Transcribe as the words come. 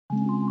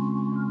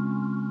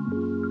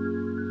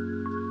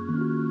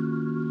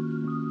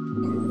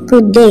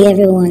Good day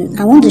everyone.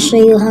 I want to show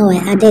you how I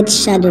added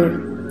Shadow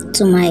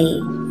to my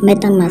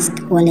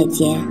Metamask wallet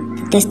here,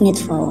 testnet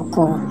for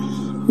Core.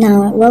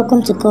 Now,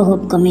 welcome to Core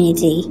Hub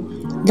community.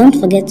 Don't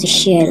forget to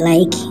share,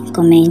 like,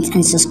 comment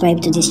and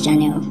subscribe to this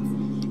channel.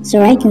 So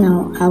right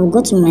now, I will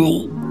go to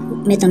my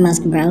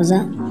Metamask browser.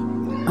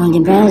 On the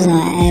browser,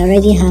 I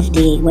already have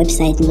the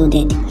website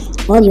loaded.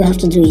 All you have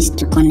to do is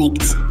to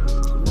connect,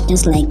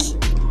 just like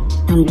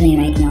I'm doing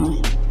right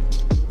now.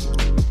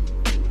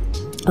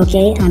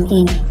 Okay, I'm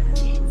in.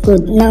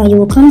 Good. Now you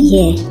will come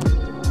here.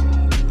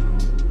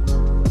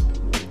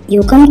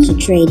 You will come to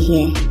trade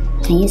here.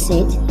 Can you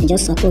see it? I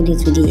just circled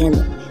it with the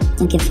yellow.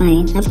 Okay,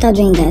 fine. After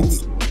doing that,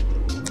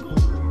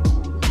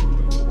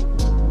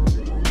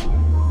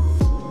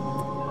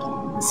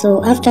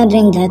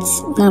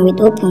 now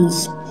it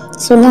opens.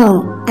 So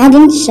now,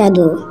 adding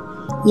Shadow,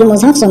 you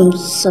must have some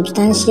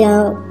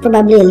substantial,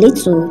 probably a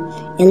little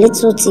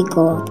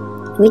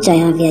tCORE, which I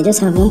have here. I just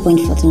have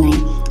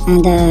 1.49,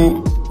 and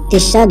the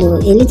Shadow,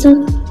 a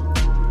little,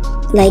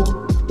 like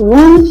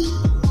one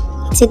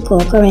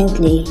tCORE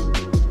currently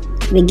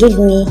will give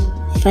me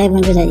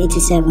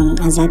 587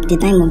 as at the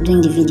time of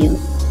doing the video.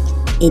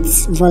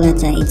 It's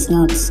volatile, it's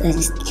not so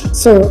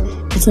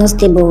it's not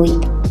stable.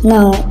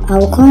 Now I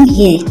will come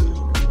here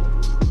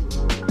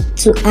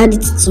to add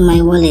it to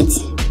my wallet.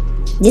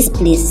 This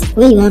place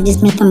where you have this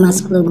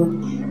Metamask logo,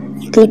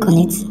 you click on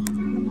it,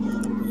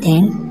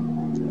 then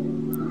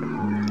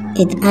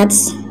it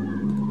adds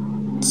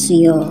to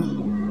your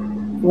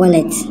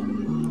wallet.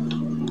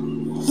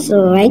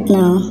 So right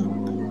now,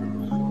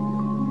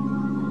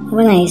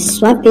 when I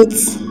swap it,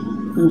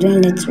 I'm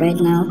doing it right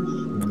now,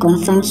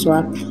 confirm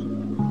swap.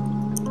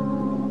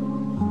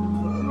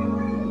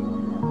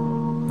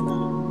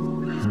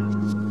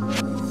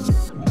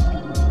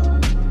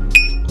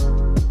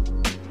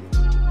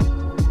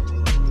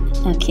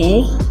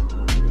 Okay,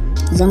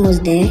 it's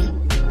almost there.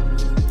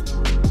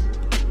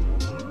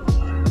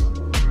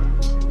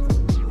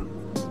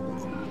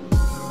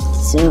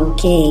 So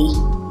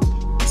okay.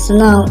 So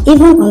now,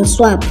 even on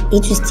swap,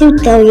 it will still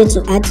tell you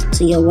to add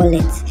to your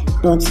wallet,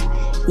 but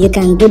you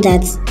can do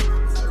that.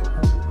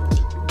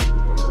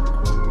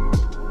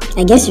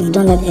 I guess you've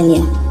done that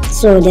earlier,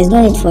 so there's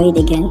no need for it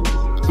again.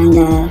 And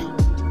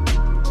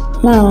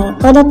now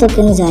other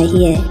tokens are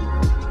here.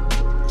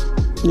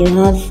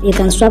 You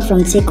can swap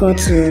from tCORE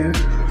to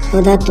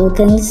other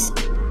tokens,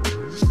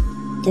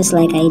 just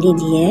like I did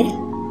here.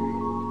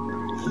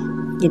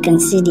 You can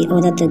see the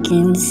other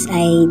tokens.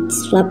 I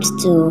swapped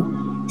to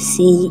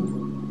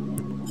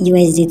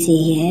USDT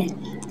here.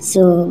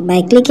 So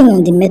by clicking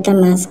on the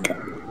Metamask,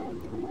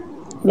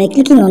 by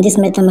clicking on this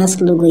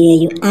Metamask logo here,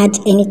 you add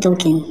any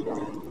token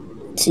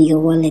to your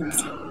wallet.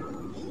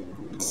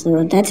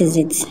 So that is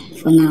it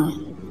for now.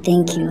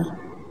 Thank you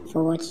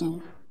for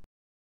watching.